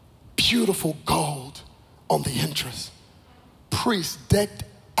 beautiful gold on the entrance, priests decked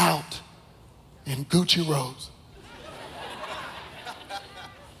out in Gucci robes,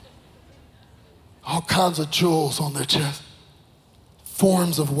 all kinds of jewels on their chest,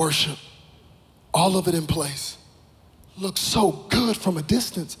 forms of worship, all of it in place. Looks so good from a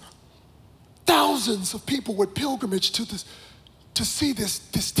distance. Thousands of people would pilgrimage to see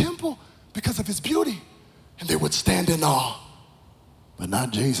this temple because of its beauty. And they would stand in awe. But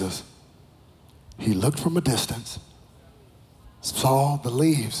not Jesus. He looked from a distance, saw the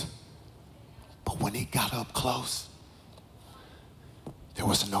leaves, but when he got up close, there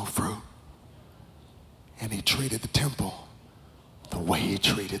was no fruit. And he treated the temple the way he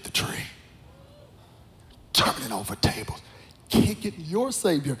treated the tree. Turning over tables, kicking your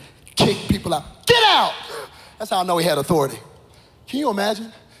Savior, kick people out. Get out! That's how I know he had authority. Can you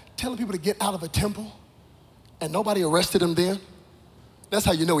imagine telling people to get out of a temple and nobody arrested him then? That's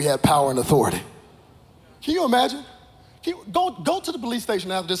how you know he had power and authority. Can you imagine? Go to the police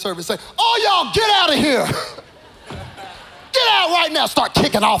station after this service and say, oh, y'all, get out of here. Get out right now. Start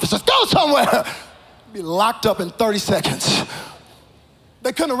kicking officers. Go somewhere. Be locked up in 30 seconds.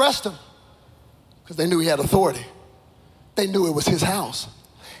 They couldn't arrest him because they knew he had authority. They knew it was his house.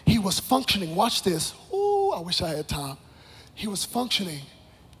 He was functioning, watch this. Ooh, I wish I had time. He was functioning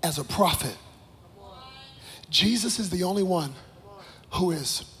as a prophet. Jesus is the only one who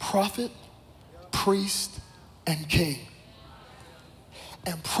is prophet, priest, and king.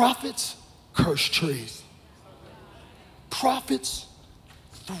 And prophets curse trees. Prophets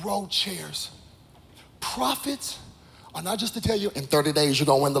throw chairs. Prophets are not just to tell you in 30 days you're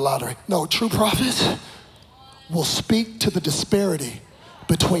gonna win the lottery. No, true prophets will speak to the disparity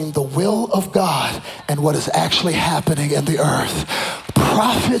between the will of God and what is actually happening in the earth.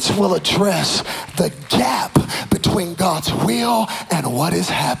 Prophets will address the gap between God's will and what is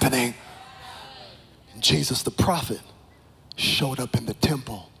happening. Jesus the prophet showed up in the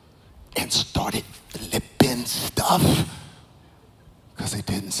temple and started flipping stuff because he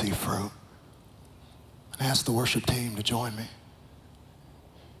didn't see fruit. And I asked the worship team to join me.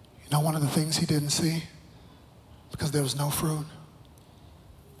 You know one of the things he didn't see because there was no fruit?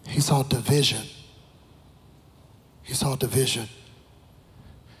 He saw division. He saw division.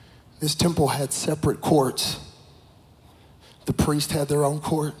 This temple had separate courts. The priests had their own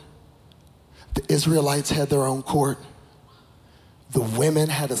court. The Israelites had their own court. The women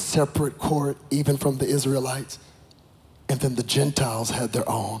had a separate court, even from the Israelites. And then the Gentiles had their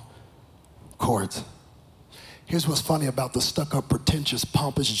own courts. Here's what's funny about the stuck-up, pretentious,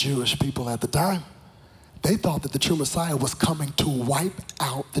 pompous Jewish people at the time. They thought that the true Messiah was coming to wipe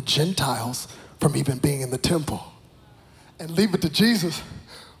out the Gentiles from even being in the temple. And leave it to Jesus,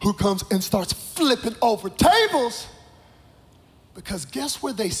 who comes and starts flipping over tables. Because guess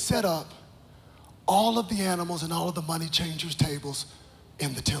where they set up all of the animals and all of the money changers' tables?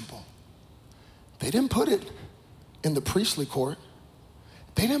 In the temple. They didn't put it in the priestly court.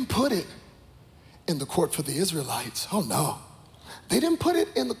 They didn't put it in the court for the Israelites. Oh no. They didn't put it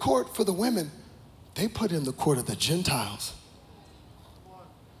in the court for the women. They put it in the court of the Gentiles.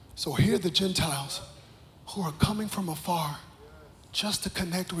 So here are the Gentiles who are coming from afar just to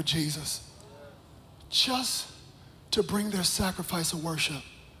connect with Jesus, just to bring their sacrifice of worship,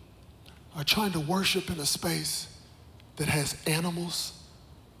 are trying to worship in a space that has animals,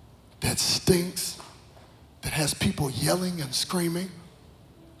 that stinks, that has people yelling and screaming,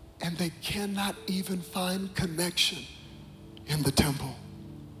 and they cannot even find connection in the temple.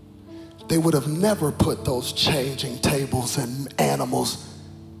 They would have never put those changing tables and animals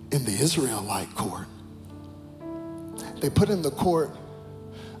in the Israelite court. They put in the court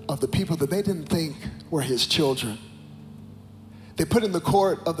of the people that they didn't think were his children. They put in the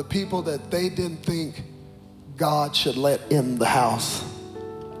court of the people that they didn't think God should let in the house.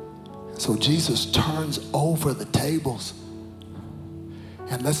 So Jesus turns over the tables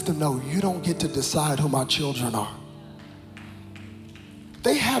and lets them know, you don't get to decide who my children are.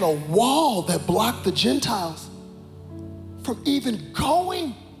 They had a wall that blocked the Gentiles from even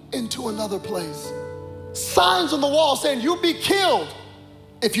going into another place. Signs on the wall saying you'll be killed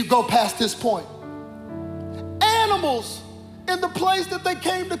if you go past this point. Animals in the place that they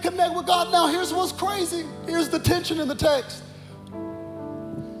came to connect with God. Now here's what's crazy. Here's the tension in the text.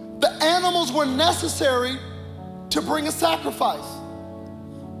 The animals were necessary to bring a sacrifice.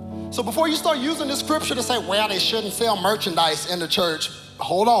 So before you start using this scripture to say, well, they shouldn't sell merchandise in the church,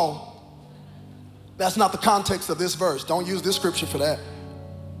 hold on. That's not the context of this verse. Don't use this scripture for that.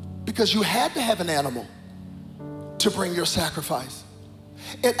 Because you had to have an animal to bring your sacrifice.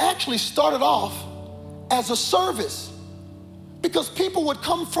 It actually started off as a service because people would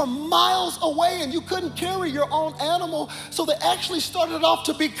come from miles away and you couldn't carry your own animal. So they actually started off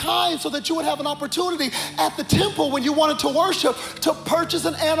to be kind so that you would have an opportunity at the temple when you wanted to worship to purchase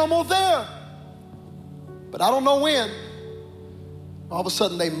an animal there. But I don't know when, all of a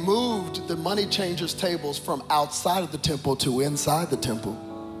sudden they moved the money changers' tables from outside of the temple to inside the temple.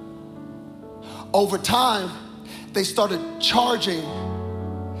 Over time, they started charging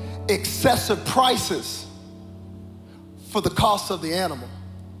excessive prices for the cost of the animal.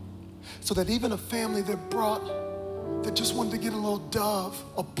 So that even a family that just wanted to get a little dove,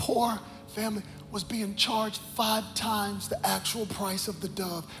 a poor family, was being charged 5 times the actual price of the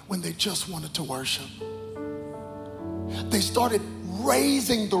dove when they just wanted to worship. They started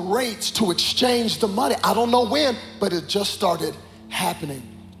raising the rates to exchange the money. I don't know when, but it just started happening.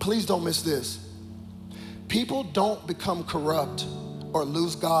 Please don't miss this. People don't become corrupt or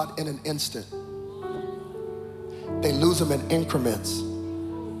lose God in an instant. They lose him in increments.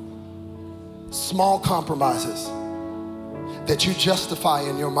 Small compromises that you justify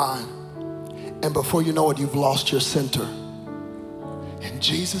in your mind. And before you know it, you've lost your center. And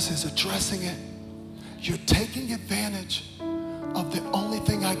Jesus is addressing it. You're taking advantage of the only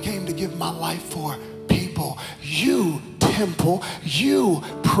thing I came to give my life for, people. You, temple, you,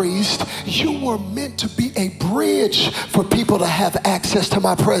 priest, you were meant to be a bridge for people to have access to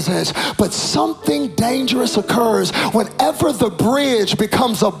my presence. But something dangerous occurs whenever the bridge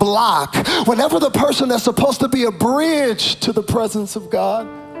becomes a block, whenever the person that's supposed to be a bridge to the presence of God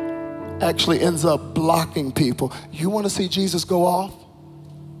actually ends up blocking people. You want to see Jesus go off?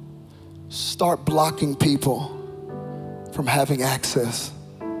 Start blocking people from having access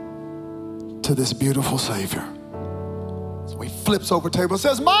to this beautiful Savior. So he flips over table and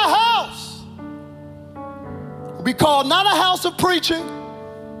says, my house will be called not a house of preaching,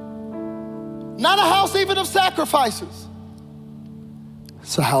 not a house even of sacrifices.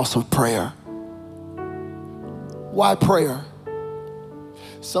 It's a house of prayer. Why prayer?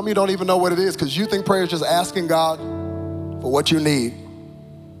 Some of you don't even know what it is because you think prayer is just asking God for what you need.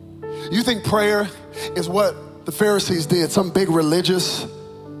 You think prayer is what the Pharisees did, some big religious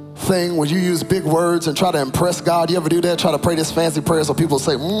thing where you use big words and try to impress God. You ever do that? Try to pray this fancy prayer so people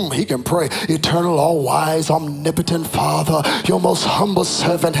say, he can pray. Eternal, all-wise, omnipotent Father, your most humble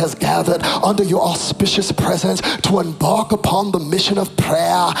servant has gathered under your auspicious presence to embark upon the mission of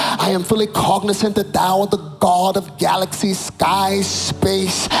prayer. I am fully cognizant that thou art the God of galaxies, skies,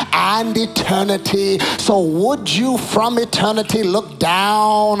 space, and eternity. So would you from eternity look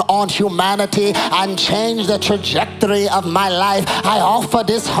down on humanity and change the trajectory of my life? I offer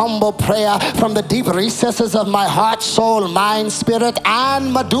this humble prayer from the deep recesses of my heart, soul, mind, spirit,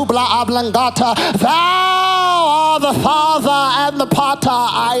 and medulla oblongata. Thou art the Father and the Potter.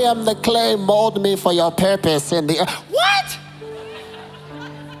 I am the clay. Mold me for your purpose in the earth. What?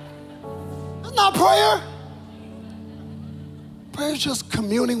 That's not prayer. Prayer is just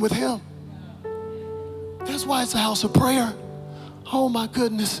communing with him. That's why it's a house of prayer. Oh my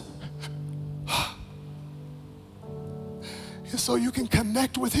goodness. It's so you can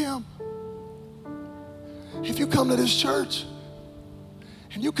connect with him. If you come to this church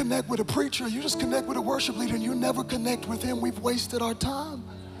and you connect with a preacher, you just connect with a worship leader and you never connect with him, we've wasted our time.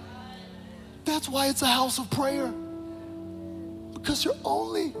 That's why it's a house of prayer. Because you're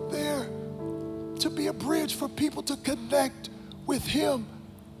only there to be a bridge for people to connect with him.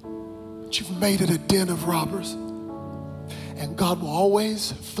 But you've made it a den of robbers. And God will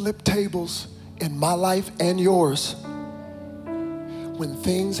always flip tables in my life and yours when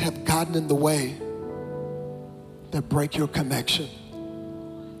things have gotten in the way that break your connection.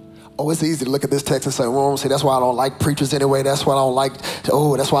 Oh, it's easy to look at this text and say, well, see, that's why I don't like preachers anyway. That's why I don't like, that's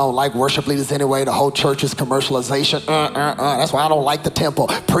why I don't like worship leaders anyway. The whole church is commercialization. That's why I don't like the temple.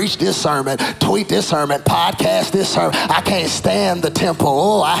 Preach this sermon, tweet this sermon, podcast this sermon. I can't stand the temple.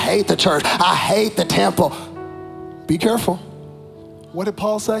 Oh, I hate the church. I hate the temple. Be careful. What did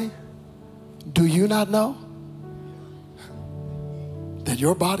Paul say? Do you not know that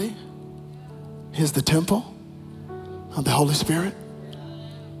your body is the temple of the Holy Spirit?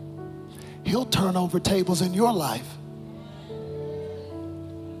 He'll turn over tables in your life.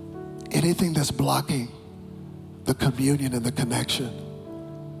 Anything that's blocking the communion and the connection.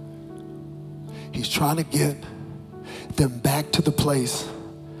 He's trying to get them back to the place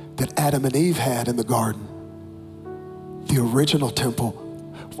that Adam and Eve had in the garden. The original temple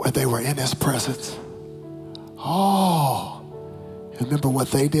where they were in his presence. Oh, remember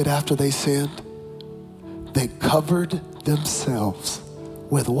what they did after they sinned? They covered themselves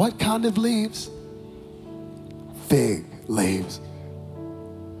with what kind of leaves? Fig leaves.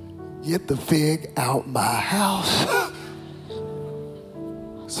 Get the fig out my house.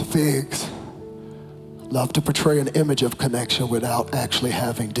 It's figs. Love to portray an image of connection without actually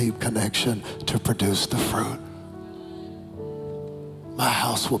having deep connection to produce the fruit. My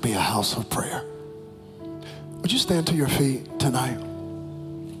house will be a house of prayer. Would you stand to your feet tonight?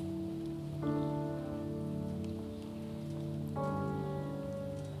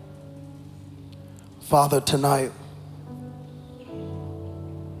 Father, tonight,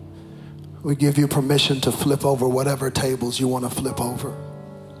 we give you permission to flip over whatever tables you want to flip over.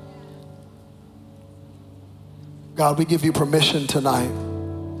 God, we give you permission tonight.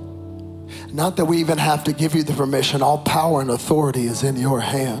 Not that we even have to give you the permission. All power and authority is in your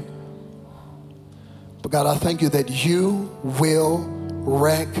hand. But God, I thank you that you will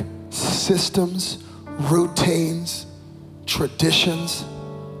wreck systems, routines, traditions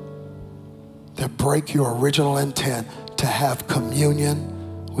that break your original intent to have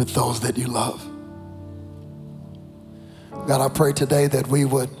communion with those that you love. God, I pray today that we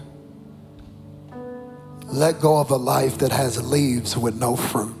would let go of a life that has leaves with no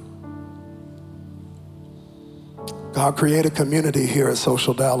fruit. God, create a community here at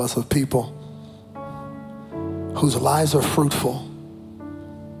Social Dallas of people whose lives are fruitful.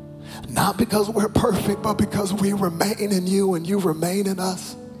 Not because we're perfect, but because we remain in you and you remain in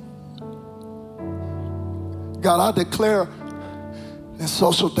us. God, I declare that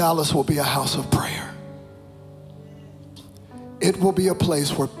Social Dallas will be a house of prayer. It will be a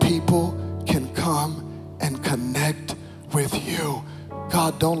place where people can come and connect with you.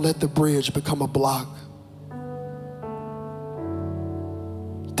 God, don't let the bridge become a block.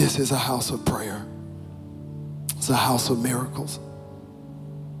 This is a house of prayer. It's a house of miracles.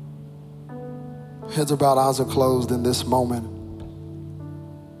 Heads are bowed, eyes are closed in this moment.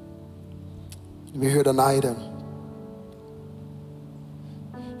 If you're here tonight and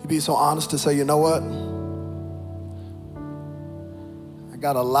you'd be so honest to say, you know what? I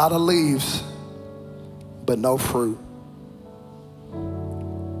got a lot of leaves, but no fruit.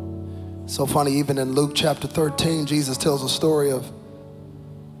 So funny, even in Luke chapter 13, Jesus tells a story of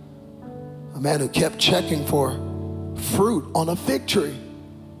a man who kept checking for fruit on a fig tree.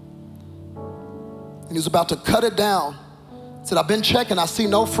 And he was about to cut it down. He said, I've been checking, I see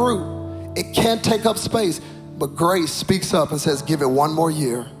no fruit. It can't take up space. But grace speaks up and says, give it one more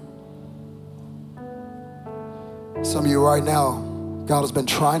year. Some of you right now, God has been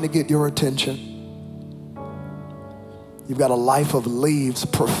trying to get your attention. You've got a life of leaves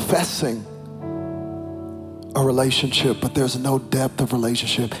professing a relationship, but there's no depth of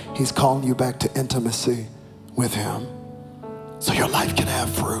relationship. He's calling you back to intimacy with him so your life can have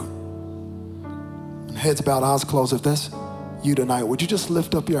fruit. And heads bowed, eyes closed. If that's you tonight, would you just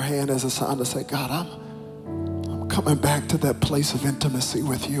lift up your hand as a sign to say, God, I'm coming back to that place of intimacy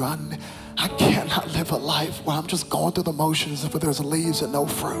with you. I cannot live a life where I'm just going through the motions, but there's leaves and no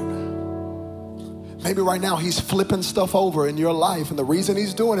fruit. Maybe right now he's flipping stuff over in your life, and the reason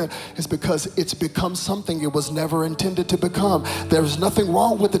he's doing it is because it's become something it was never intended to become. There's nothing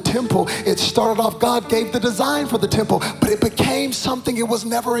wrong with the temple. It started off, God gave the design for the temple, but it became something it was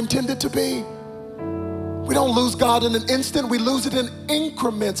never intended to be. We don't lose God in an instant. We lose it in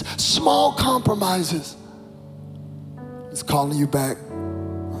increments, small compromises. He's calling you back.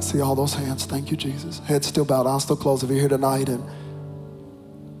 I see all those hands. Thank you, Jesus. Head still bowed, eyes still closed. If you're here tonight and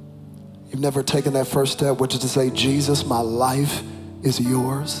you've never taken that first step, which is to say, Jesus, my life is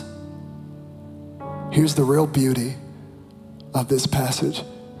yours. Here's the real beauty of this passage,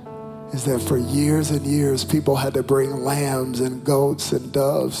 is that for years and years, people had to bring lambs and goats and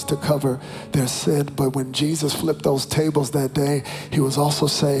doves to cover their sin. But when Jesus flipped those tables that day, he was also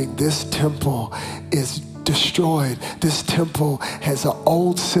saying, this temple is destroyed. This temple has an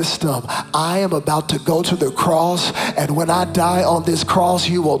old system. I am about to go to the cross, and when I die on this cross,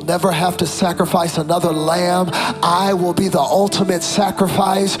 you will never have to sacrifice another lamb. I will be the ultimate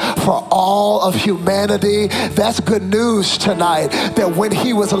sacrifice for all of humanity. That's good news tonight, that when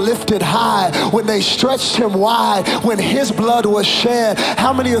he was lifted high, when they stretched him wide, when his blood was shed,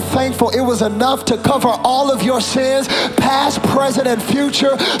 how many are thankful it was enough to cover all of your sins, past, present, and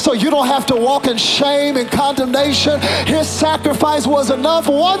future, so you don't have to walk in shame and condemnation. His sacrifice was enough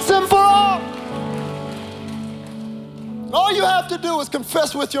once and for all. All you have to do is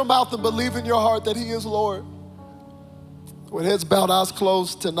confess with your mouth and believe in your heart that he is Lord. With heads bowed, eyes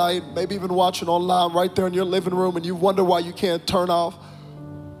closed tonight, maybe even watching online right there in your living room, and you wonder why you can't turn off,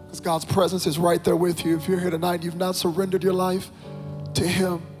 because God's presence is right there with you. If you're here tonight and you've not surrendered your life to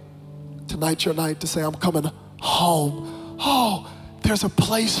him, tonight's your night to say, I'm coming home. Oh, there's a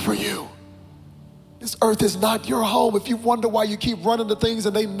place for you. This earth is not your home. If you wonder why you keep running to things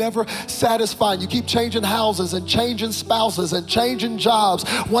and they never satisfy, you keep changing houses and changing spouses and changing jobs,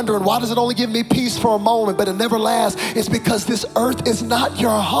 wondering why does it only give me peace for a moment but it never lasts, it's because this earth is not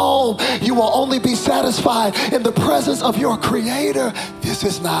your home. You will only be satisfied in the presence of your Creator. This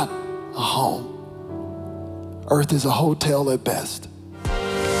is not a home. Earth is a hotel at best.